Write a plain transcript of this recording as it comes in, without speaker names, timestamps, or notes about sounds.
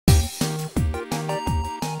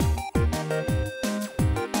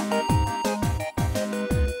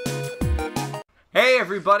Hey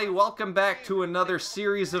everybody, welcome back to another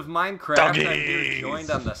series of Minecraft. Doggies. I'm here joined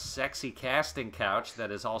on the sexy casting couch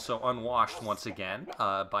that is also unwashed once again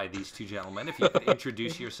by these two gentlemen. If you could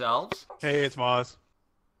introduce yourselves. Hey, it's Moz.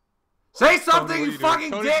 Say something, Tony, you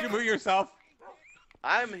fucking Tony, dick! did you mute yourself?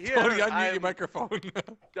 I'm here. Tony, unmute your microphone.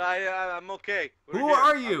 I'm okay. Who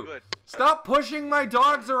are you? Stop pushing my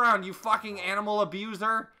dogs around, you fucking animal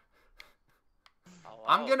abuser!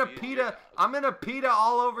 I'm gonna pita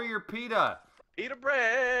all over your pita. Pita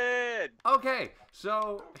bread. Okay,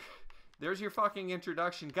 so there's your fucking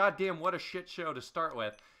introduction. Goddamn, what a shit show to start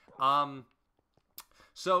with.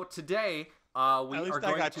 So today we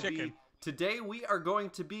are going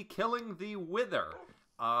to be killing the Wither.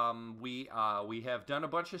 We have done a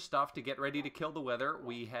bunch of stuff to get ready to kill the Wither.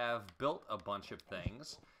 We have built a bunch of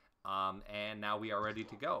things, and now we are ready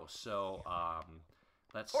to go. So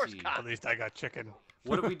let's see. At least I got chicken.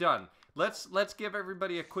 What have we done? Let's give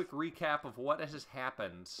everybody a quick recap of what has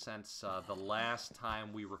happened since the last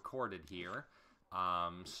time we recorded here.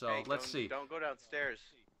 Hey, let's see. Don't go downstairs.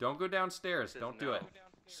 Don't go downstairs. Don't do it.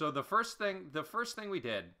 So the first thing we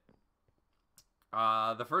did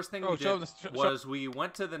was we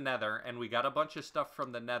went to the Nether and we got a bunch of stuff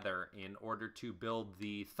from the Nether in order to build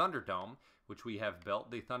the Thunderdome, which we have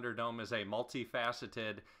built. The Thunderdome is a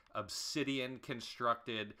multifaceted, obsidian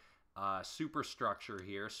constructed superstructure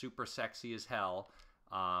here, super sexy as hell,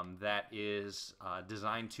 that is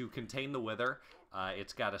designed to contain the Wither.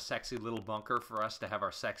 It's got a sexy little bunker for us to have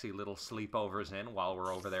our sexy little sleepovers in while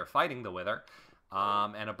we're over there fighting the Wither,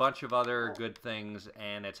 and a bunch of other good things,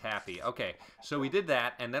 and it's happy. Okay, so we did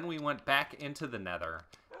that, and then we went back into the Nether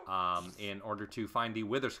in order to find the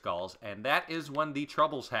Wither skulls, and that is when the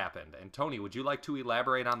troubles happened. And Tony, would you like to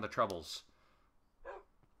elaborate on the troubles?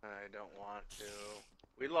 I don't want to.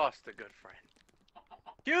 We lost a good friend.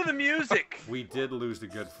 Cue the music! We did lose a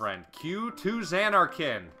good friend. Cue to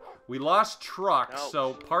Xanarkin. We lost Truck,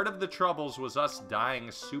 so part of the troubles was us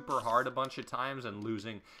dying super hard a bunch of times and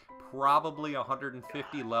losing probably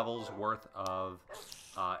 150 levels worth of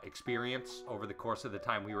experience over the course of the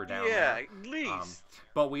time we were down there. Yeah, at least.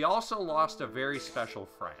 But we also lost a very special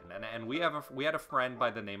friend, and we had a friend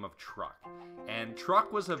by the name of Truck. And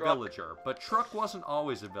Truck was a villager, but Truck wasn't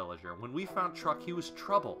always a villager. When we found Truck, he was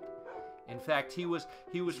troubled. In fact, he was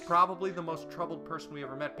probably the most troubled person we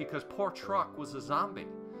ever met because poor Truck was a zombie.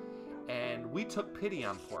 And we took pity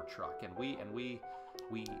on poor Truck, and we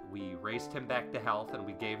raised him back to health, and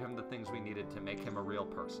we gave him the things we needed to make him a real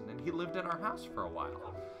person. And he lived in our house for a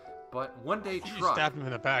while. But one day, Truck, stabbed him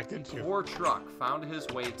in the back, didn't you? Poor Truck found his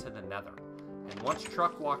way to the Nether. And once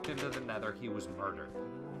Truck walked into the Nether, he was murdered.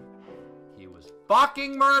 He was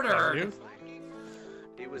fucking murdered!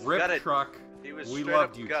 He was Rip gutted. Truck. We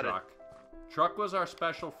loved you, gutted. Truck. Truck was our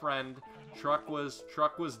special friend. Truck was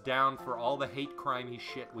down for all the hate crimey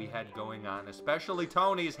shit we had going on, especially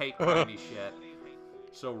Tony's hate crimey shit.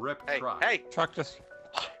 So rip Truck. Hey, Truck just...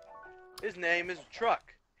 His name is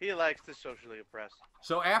Truck. He likes to socially oppress.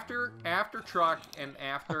 So after Truck and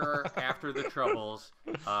after the troubles,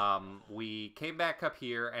 we came back up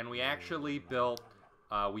here and we actually built.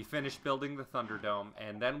 We finished building the Thunderdome,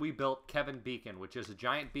 and then we built Kevin Beacon, which is a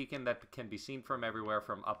giant beacon that can be seen from everywhere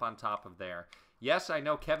from up on top of there. Yes, I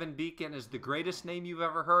know Kevin Beacon is the greatest name you've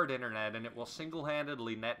ever heard, Internet, and it will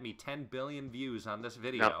single-handedly net me 10 billion views on this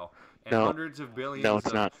video. Hundreds of billions of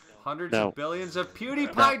billions of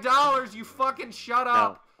PewDiePie dollars, you fucking shut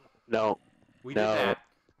up! No. We did that.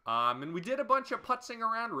 And we did a bunch of putzing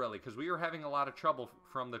around, really, because we were having a lot of trouble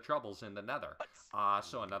from the troubles in the Nether.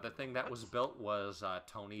 So another thing that was built was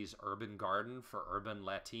Tony's urban garden for urban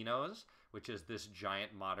Latinos, which is this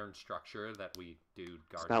giant modern structure that we do gardening.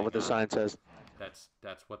 That's not what the sign says.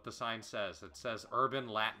 That's what the sign says. It says urban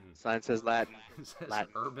Latin. Sign says Latin. It says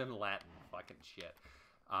urban Latin. Fucking shit.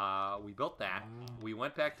 We built that. We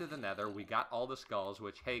went back to the Nether. We got all the skulls,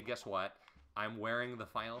 which, hey, guess what? I'm wearing the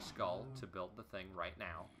final skull to build the thing right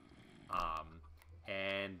now.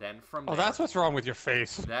 And then from there... Oh, that's what's wrong with your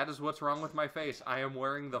face. That is what's wrong with my face. I am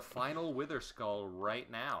wearing the final Wither skull right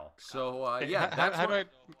now. So, yeah,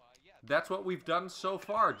 that's what we've done so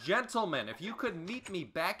far. Gentlemen, if you could meet me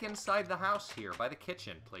back inside the house here by the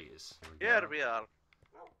kitchen, please. Here we are.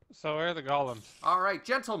 So where are the golems? All right,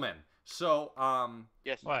 gentlemen. So,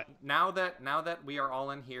 yes. What? Now that we are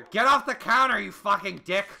all in here, get off the counter, you fucking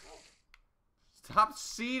dick! Stop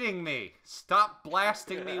seeding me. Stop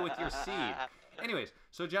blasting me with your seed. Anyways,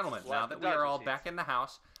 so gentlemen, now that we are all back in the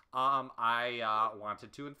house, I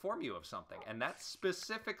wanted to inform you of something, and that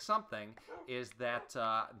specific something is that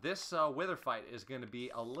this Wither fight is going to be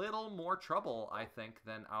a little more trouble, I think,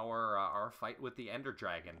 than our fight with the Ender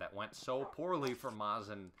Dragon that went so poorly for Maz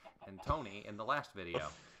and Tony in the last video.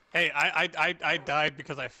 Hey, I died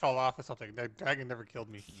because I fell off or something. The dragon never killed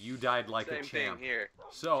me. You died like a champ. Same thing here.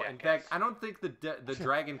 So, Jackass. in fact, I don't think the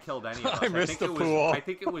dragon killed any of us. I missed the think pool. I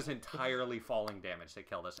think it was entirely falling damage that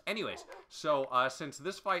killed us. Anyways, so since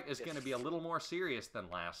this fight is going to be a little more serious than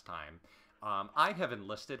last time, I have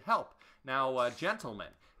enlisted help. Now, gentlemen,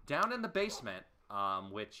 down in the basement,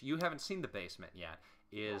 which you haven't seen the basement yet,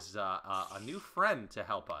 is a new friend to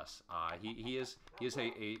help us. He is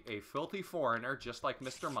a filthy foreigner, just like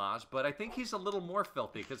Mr. Maz, but I think he's a little more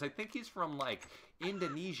filthy because I think he's from like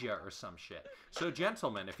Indonesia or some shit. So,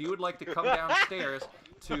 gentlemen, if you would like to come downstairs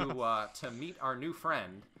to meet our new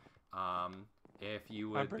friend, if you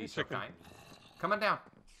would be so kind, come on down.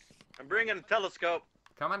 I'm bringing a telescope.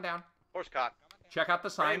 Come on down. Horse cock. Check out the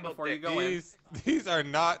sign Rainbow before you dick. go in. These are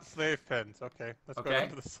not slave pens. Okay, let's go Okay. down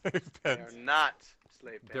to the slave They're pens. not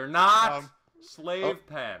slave pens. They're not Um, slave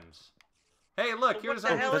pens. Hey, look, What here's the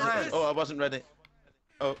our hell new is friend. this? Oh, I wasn't ready.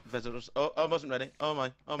 Oh, visitors. Oh, I wasn't ready. Oh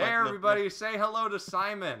my. Oh my. Hey, no, everybody, say hello to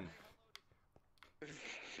Simon. no.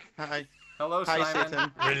 Hi. Hello, Hi, Simon.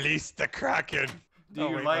 Satan. Release the kraken. Do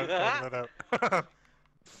you wait, like- no, no, no, no.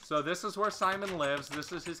 So this is where Simon lives.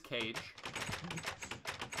 This is his cage.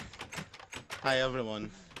 Hi,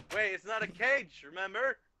 everyone. Wait, it's not a cage,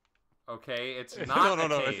 remember? Okay, it's no, not no, a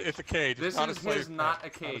no. cage. It's a cage. This it's not is a slave his pen. not a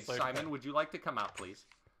It's cage. slave Simon, pen. would you like to come out, please?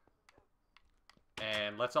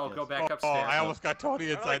 And let's all go Yes. back Oh, upstairs. I almost got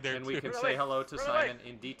Tony inside there and we too. can Run say away. hello to Run away. Simon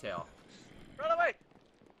in detail. Run away!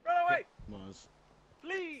 Run away! Mars.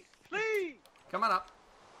 Flee! Flee! Come on up.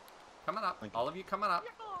 Come on up. Thank you. All of you coming up.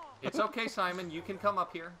 It's okay, Simon. You can come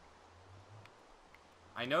up here.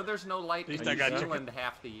 I know there's no light in least I New got you. Zealand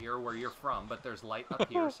half the year where you're from, but there's light up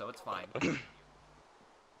here, so it's fine.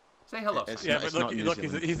 Say hello, It's Simon. Yeah, not- but it's look, not New look,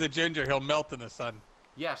 Zealand. he's a ginger. He'll melt in the sun.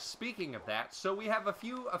 Yes, speaking of that, so we have a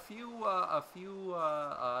few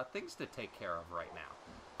things to take care of right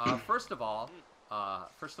now. First of all,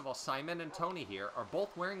 Simon and Tony here are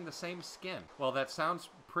both wearing the same skin. Well, that sounds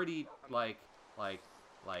pretty like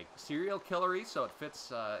serial killery, so it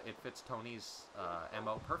fits Tony's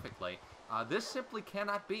MO perfectly. This simply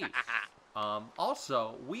cannot be.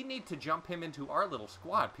 Also, we need to jump him into our little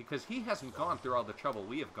squad because he hasn't gone through all the trouble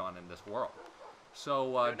we have gone in this world.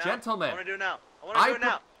 So, Do it now. gentlemen. I want to do it now. I want to do it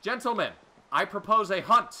now. Gentlemen, I propose a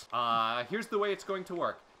hunt. Here's the way it's going to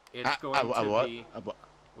work. It's going to what? be... What?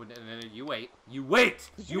 You wait. You wait!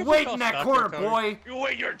 Did You you wait just in call that soccer, corner, Tony? boy! You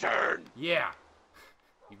wait your turn! Yeah.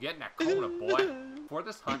 You get in that corner, boy. For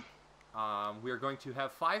this hunt, we are going to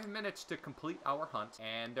have 5 minutes to complete our hunt,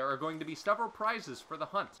 and there are going to be several prizes for the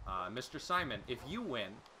hunt. Mr. Simon, if you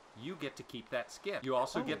win, you get to keep that skin. You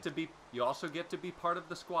also get to be part of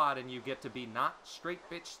the squad, and you get to be not straight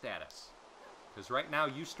bitch status. Because right now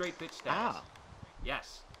you straight bitch status. Ah.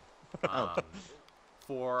 Yes. Oh.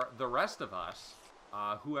 For the rest of us,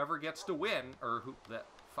 whoever gets to win, or who that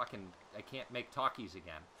fucking I can't make talkies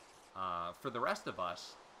again. For the rest of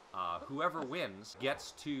us, whoever wins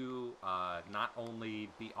gets to not only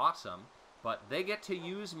be awesome, but they get to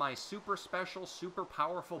use my super special, super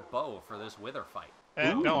powerful bow for this wither fight.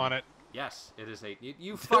 No on it. Yes, it is a...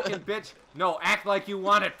 You fucking bitch! No, act like you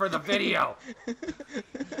want it for the video!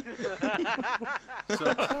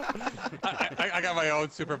 So, I got my own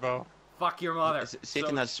super bow. fuck your mother.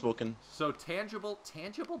 Satan has spoken. So tangible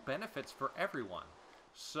benefits for everyone.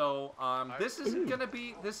 So this isn't gonna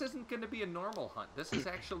be a normal hunt. This is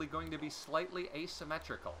actually going to be slightly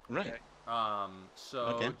asymmetrical. Right. So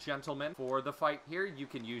Okay. gentlemen, for the fight here, you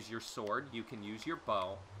can use your sword, you can use your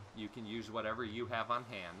bow, you can use whatever you have on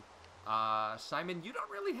hand. Simon, you don't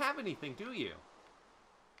really have anything, do you?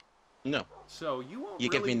 No. So you won't. You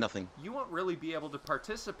give me nothing. You won't really be able to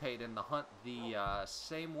participate in the hunt the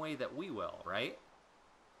same way that we will, right?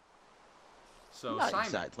 So Not Simon,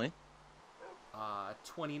 exactly.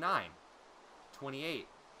 29, 28,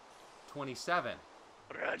 27,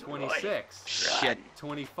 Run, 26, Shit.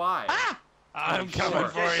 25. I'm 24. coming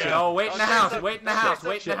for you. No, wait in the Okay, house. so- Wait in the okay, house. so-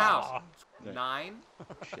 Wait in the Shit. house. Aw. 9,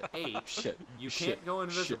 Shit. 8. Shit. You Shit. can't go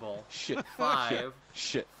invisible. Shit. 5,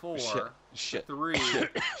 Shit. 4, Shit. Shit. 3,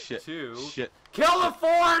 Shit. Shit. 2. Shit. Kill the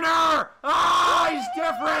foreigner! Ah, he's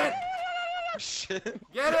different. Shit.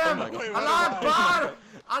 Get him! Oh my God. Allah Akbar!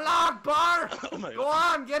 Allah Akbar! Oh my Go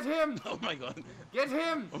God. on, get him! Oh my God. Get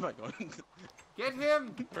him! Oh my God. Get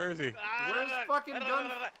him! Where is he? Where's fucking gun?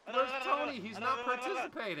 Where's Tony? He's not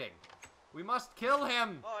participating. We must kill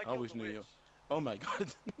him. Oh, I I always killed the knew you. witch. Oh my God.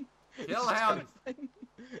 Kill him.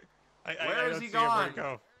 Where is don't he see him. Where'd gone? he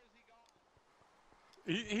go?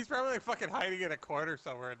 He's probably like fucking hiding in a corner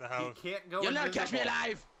somewhere in the house. He can't go You'll never catch me invisible.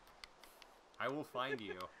 alive. I will find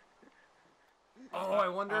you. Oh, I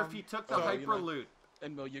wonder if he took the so, hyper loot.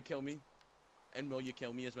 And will you kill me? And will you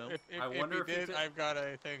kill me as well? I wonder if if he he did, took- I've got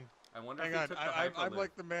a thing. I wonder Hang if he on, took the hyper I'm loot.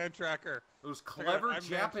 like the man tracker. It was Hang on, clever I'm man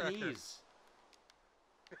tracker. Japanese.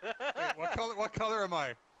 Wait, what color am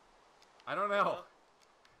I? I don't know.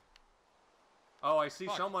 Oh, I see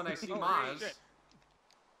Fuck. someone. I see Oh, Maz. shit.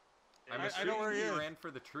 I'm I know assuming where he he is. ran for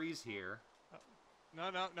the trees here. No.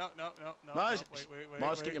 Mars, Wait.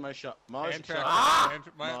 Mars, keep your mouth shut. Mars, Man shut tracker. up. Ah!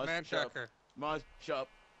 Mars, Man shut up. tracker. Mars, shut up.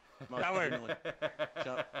 Mars, That way. keep your mouth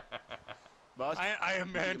shut. Mars, I am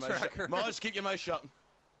keep man your mouth shut. tracker. Mars, keep your mouth shut.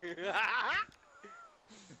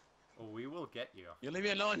 Oh, we will get you. You leave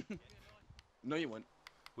me alone. No, you won't.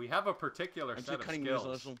 We have a particular I'm set too of cunning skills.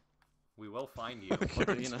 resourceful. We will find you, What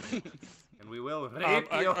do you know? and we will rape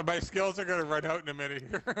you. My skills are gonna run out in a minute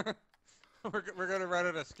here. we're gonna run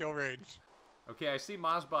at a skill range. Okay, I see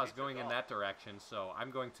Mazbaz going in that direction, so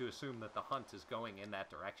I'm going to assume that the hunt is going in that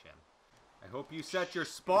direction. I hope you set your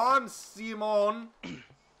spawn, Simon.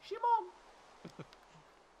 Simon.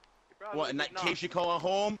 What, in that case you call it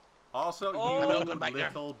home? Also, Oh. you I'm not going back there.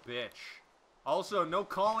 little bitch. Also, no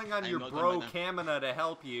calling on I'm your not bro going back Kamina to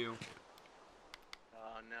help you.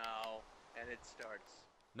 Oh no. And it starts.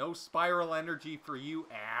 No spiral energy for you,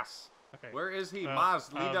 ass. Okay. Where is he? Uh,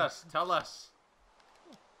 Maz, lead us. Tell us.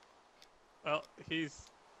 Well, he's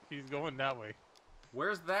going that way.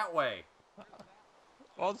 Where's that way?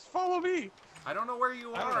 Well, just follow me. I don't know where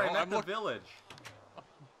you I don't are. know, I'm at I'm the look- village.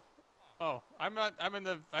 Oh, I'm not.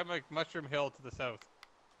 I'm like Mushroom Hill to the south.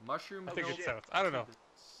 Mushroom I think Hill it's to south. I don't know. To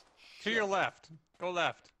Shit. your left. Go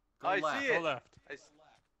left. Go I left. see Go it. left.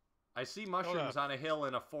 I see mushrooms left. on a hill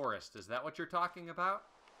in a forest. Is that what you're talking about?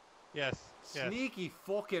 Yes. Yes. Sneaky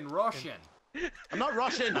fucking Russian. I'm not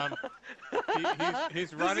Russian.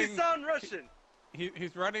 He's Does running. he sound Russian?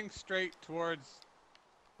 He's running straight towards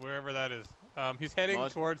wherever that is. He's heading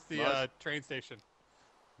Mars- towards the Mars- train station.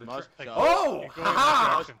 The Mars, like- shut up. Oh! He's going in that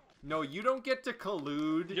Ha! direction. No, you don't get to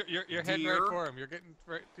collude. You're heading dear. right for him. You're getting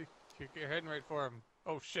right. You're heading right for him.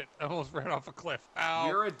 Oh shit! I almost ran off a cliff. Ow!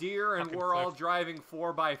 You're a deer, and Fucking we're all cliff. driving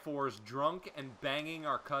 4x4s, drunk and banging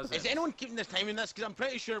our cousins. Is anyone keeping this time in this? Because I'm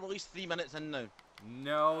pretty sure we're at least 3 minutes in now.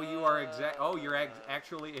 No, you are exact. Oh, you're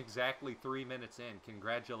actually exactly 3 minutes in.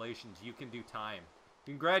 Congratulations, you can do time.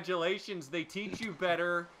 Congratulations, they teach you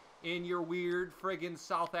better in your weird friggin'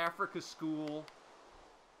 South Africa school.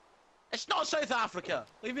 It's not South Africa.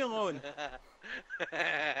 Leave me alone.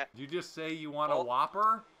 Did you just say you want a Oh.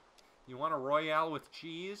 Whopper? You want a Royale with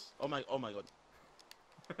cheese? Oh my god.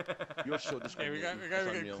 You're so Hey, discriminating. we It's gotta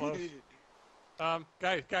get unreal.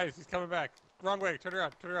 close. Guys, he's coming back. Wrong way. Turn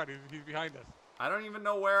around. He's behind us. I don't even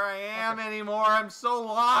know where I am anymore. I'm so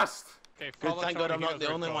lost. Okay, Good, follow thank Tony, God I'm he not knows the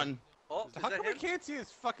where only he's going. one. Oh, is How that come we him? can't see his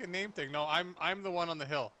fucking name thing? No, I'm the one on the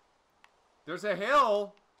hill. There's a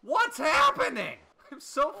hill. What's happening? I'm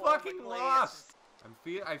so Oh, my fucking glasses. lost.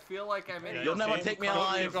 I feel like I'm in. Yeah, You'll never same- take me keep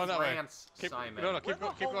alive. going that way. France, Keep, Simon. no, Where keep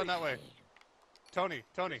the going that way. Tony,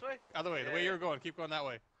 This way? other way. The way Yeah. you were going. Keep going that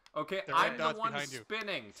way. Okay, The red I'm the dot's one behind you.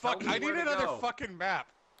 spinning. Fuck! Tell me I need where to another go. fucking map.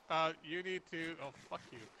 You need to. Oh, fuck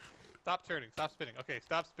you. Stop turning. Stop spinning. Okay,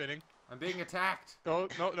 stop spinning. I'm being attacked. No.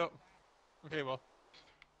 Okay, well.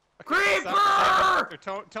 Creeper!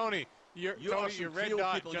 Tony, You Tony, are some your red cruel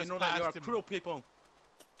dot people. You just know that you are passed him. cruel people.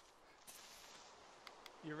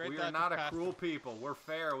 Your red We dot are not just a passed cruel him. people. We're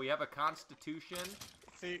fair. We have a constitution,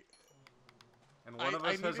 See, and one of I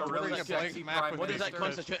us has needed a to really bring a blank sexy map prime with What me does that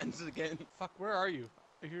minister. constitute again? fuck, where are you?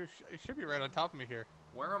 You should be right on top of me here.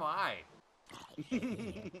 Where am I?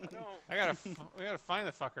 I don't. We gotta find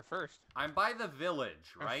the fucker first. I'm by the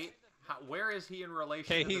village, right? Where is he in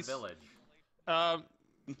relation Okay, to the he's- village?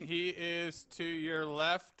 He is to your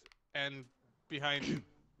left and behind you.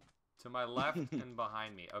 To my left and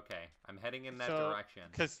behind me. Okay, I'm heading in that So, direction.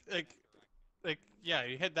 Cause yeah,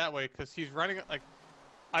 you head that way. Cause he's running like.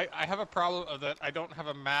 I have a problem of that. I don't have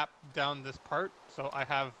a map down this part, so I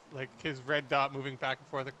have like his red dot moving back and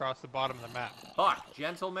forth across the bottom of the map. Fuck,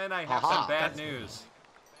 gentlemen, I have Haha, some bad that's- news.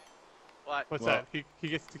 What? What's Well- that? He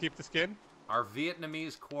gets to keep the skin? Our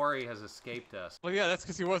Vietnamese quarry has escaped us. Well, yeah, that's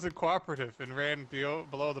because he wasn't cooperative and ran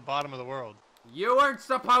below the bottom of the world. You weren't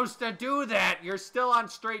supposed to do that! You're still on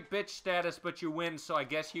straight bitch status, but you win, so I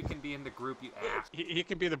guess you can be in the group, you ass. He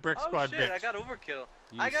can be the brick Oh squad shit! bitch. I got overkill.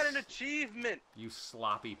 You I got an s- achievement. You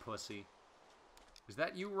sloppy pussy. Is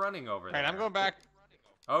that you running over there? Alright, I'm going back.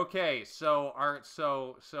 Okay, so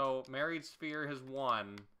Married Sphere has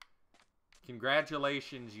won.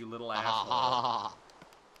 Congratulations, you little asshole.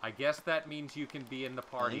 I guess that means you can be in the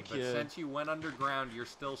party, Thank but you. since you went underground, you're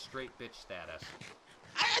still straight bitch status.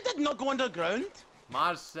 I did not go underground.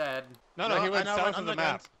 Maz said No, No, he went I know, I south went of the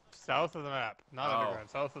underground. map. South of the map, not Oh. underground.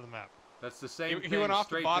 South of the map. that's the same thing. He went off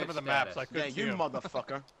the straight bottom bitch of the map, status. so I Yeah, couldn't see you him.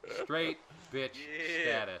 motherfucker. Straight bitch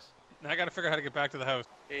Yeah. status. Now I gotta figure out how to get back to the house.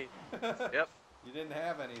 Hey. Yep. You didn't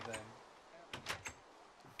have anything.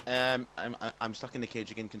 I'm stuck in the cage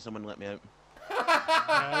again. Can someone let me out?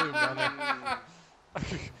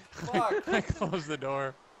 Fuck. I closed the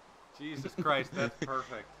door. Jesus Christ, that's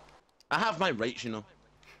perfect. I have my rights, you know.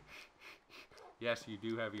 Yes, you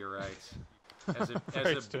do have your rights. As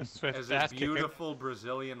Rights to swift as a ass kicking. beautiful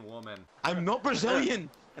Brazilian woman. I'm not Brazilian,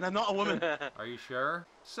 and I'm not a woman. Are you sure?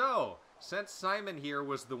 So, since Simon here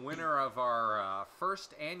was the winner of our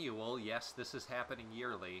first annual, yes, this is happening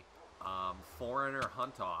yearly, Foreigner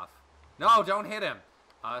Hunt-Off. No, don't hit him!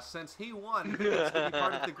 Since he won, he gets to be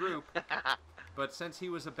part of the group. But since he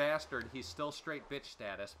was a bastard, he's still straight bitch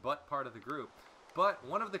status, but part of the group. But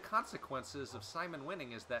one of the consequences of Simon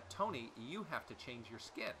winning is that, Tony, you have to change your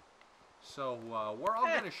skin. So we're all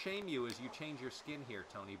going to shame you as you change your skin here,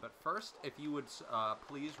 Tony. But first, if you would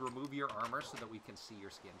please remove your armor so that we can see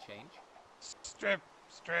your skin change. Strip,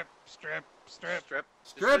 strip, strip, strip. Strip.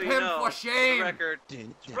 Just Strip so you him know, for shame! For the record,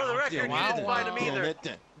 for the record, you didn't find him either.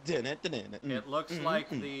 It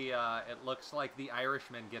looks like the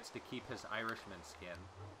Irishman gets to keep his Irishman skin.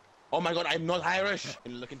 Oh my god, I'm not Irish.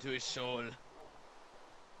 And look into his soul.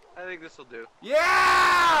 I think this will do.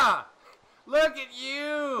 Yeah! Look at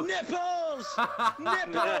you! Nipples!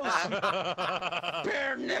 Nipples!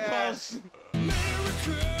 Bare nipples!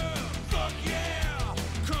 America, fuck yeah!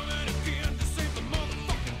 Coming again to save the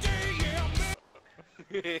motherfucking day,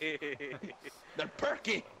 yeah! They're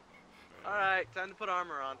perky! Alright, time to put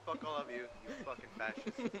armor on. Fuck all of you, you fucking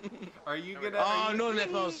fascists. Are you gonna? Oh, are you, no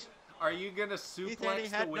nipples! Are you gonna He said he suplex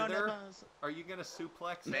the had no wither? nipples. Are you gonna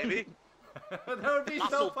suplex? him? Maybe. That would be so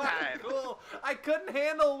Muscle fucking time. cool. I couldn't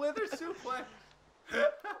handle wither suplex.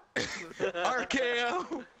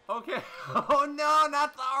 RKO! Okay. Oh no,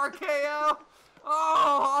 not the RKO. Oh,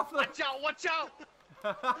 off the. Watch out! Watch out!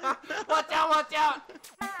 Watch out! Watch out!